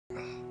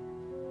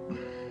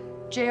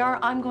JR,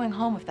 I'm going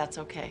home if that's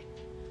okay.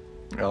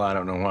 Well, I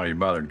don't know why you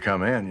bothered to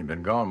come in. You've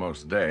been gone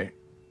most of the day.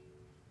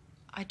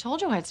 I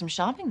told you I had some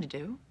shopping to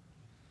do.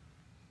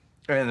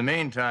 In the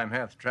meantime,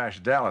 half the trash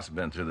of Dallas has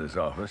been through this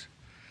office.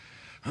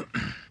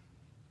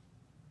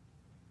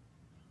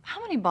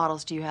 How many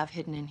bottles do you have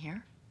hidden in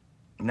here?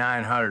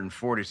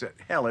 947.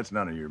 Hell, it's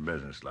none of your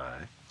business,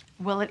 Lottie.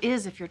 Well, it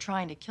is if you're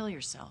trying to kill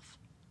yourself.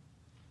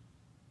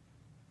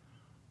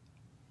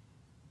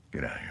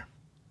 Get out of here.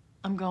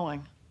 I'm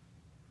going.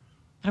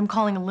 But I'm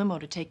calling a limo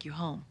to take you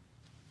home.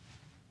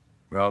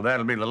 Well,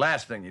 that'll be the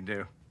last thing you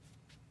do.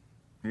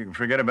 You can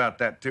forget about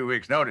that 2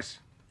 weeks' notice.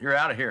 You're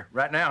out of here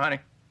right now, honey.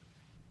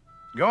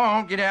 Go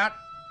on, get out.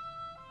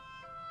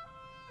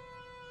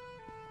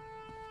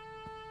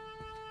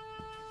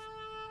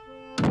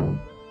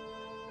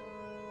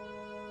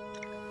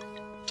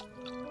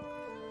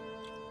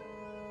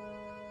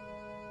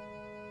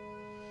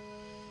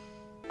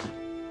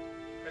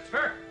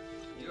 Christopher,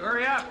 you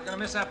hurry up. We're gonna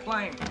miss that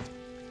plane.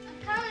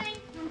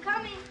 I'm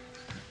coming.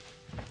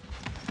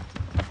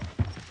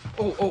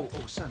 Oh,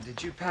 son,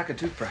 did you pack a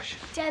toothbrush?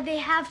 Dad, they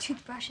have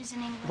toothbrushes in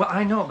England. Well,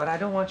 I know, but I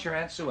don't want your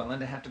Aunt Sue Ellen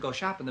to have to go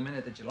shopping the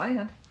minute that you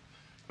land.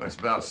 What's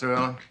about Sue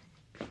Ellen?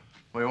 What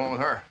do you want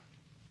with her?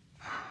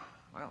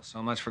 Well,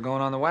 so much for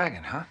going on the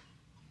wagon, huh?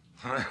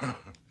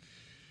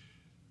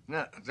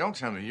 Now, don't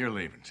tell me you're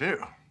leaving,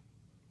 too.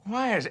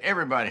 Why is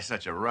everybody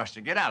such a rush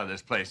to get out of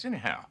this place,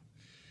 anyhow?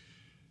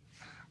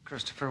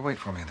 Christopher, wait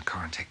for me in the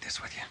car and take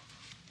this with you.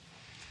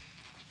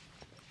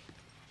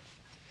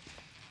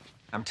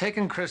 I'm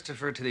taking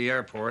Christopher to the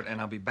airport,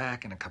 and I'll be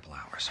back in a couple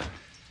hours.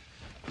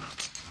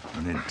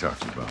 I need to talk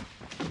to you, Bob.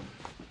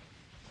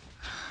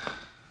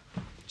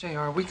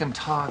 JR, we can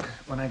talk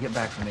when I get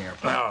back from the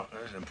airport. No,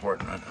 that's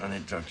important. I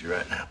need to talk to you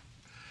right now.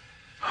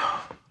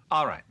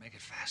 All right, make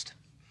it fast.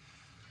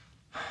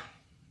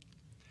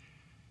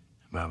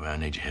 Bob, I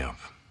need your help.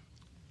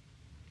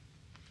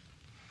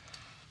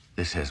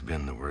 This has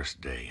been the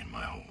worst day in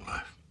my whole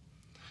life.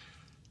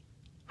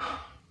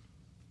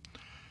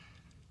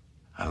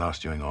 I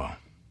lost Ewing all.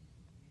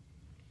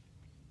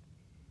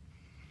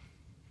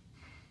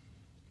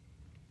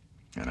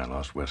 And I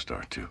lost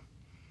Westar, too.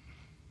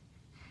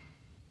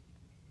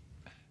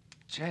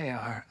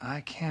 JR,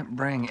 I can't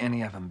bring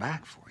any of them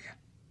back for you.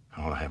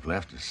 All I have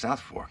left is South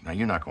Fork. Now,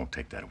 you're not going to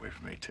take that away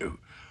from me, too.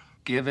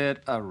 Give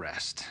it a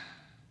rest.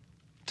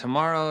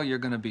 Tomorrow, you're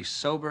going to be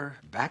sober,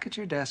 back at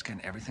your desk,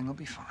 and everything will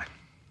be fine.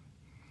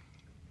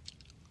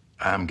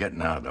 I'm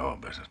getting out of the oil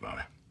business,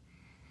 Bobby.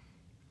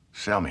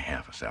 Sell me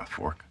half of South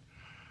Fork.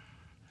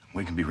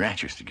 We can be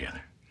ranchers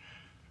together.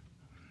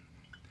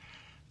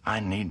 I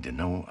need to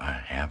know I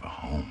have a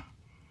home.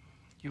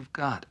 You've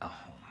got a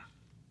home.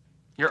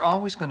 You're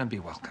always going to be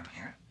welcome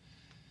here.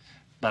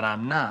 But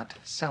I'm not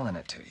selling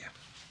it to you.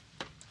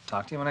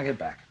 Talk to you when I get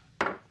back.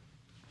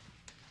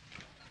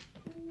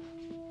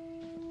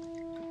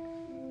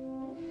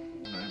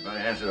 Anybody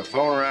answer the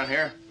phone around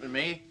here with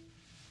me?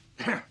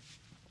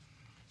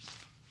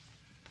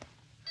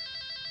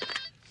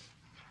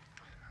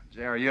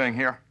 J.R. Ewing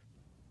here.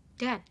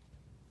 Dad,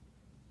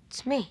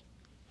 it's me,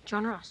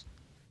 John Ross.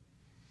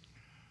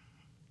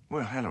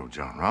 Well, hello,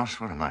 John Ross.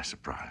 What a nice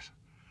surprise.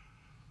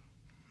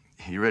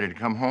 You ready to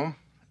come home?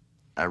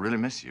 I really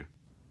miss you.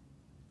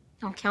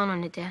 Don't count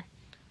on it, Dad.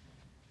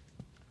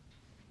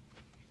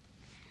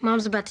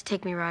 Mom's about to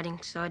take me riding,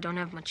 so I don't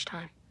have much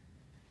time.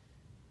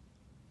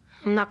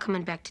 I'm not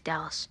coming back to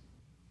Dallas.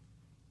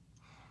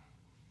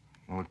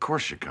 Well, of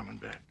course you're coming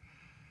back.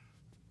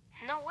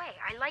 No way.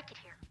 I like it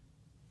here.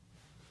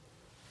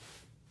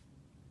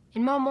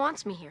 And Mom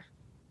wants me here.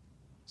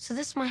 So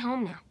this is my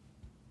home now.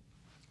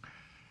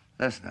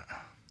 Listen,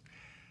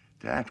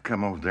 do I have to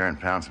come over there and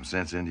pound some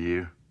sense into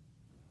you?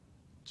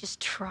 Just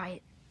try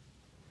it.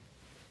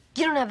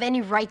 You don't have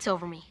any rights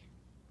over me.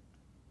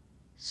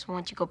 So why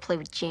don't you go play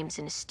with James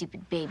and his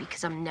stupid baby,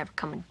 because I'm never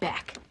coming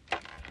back.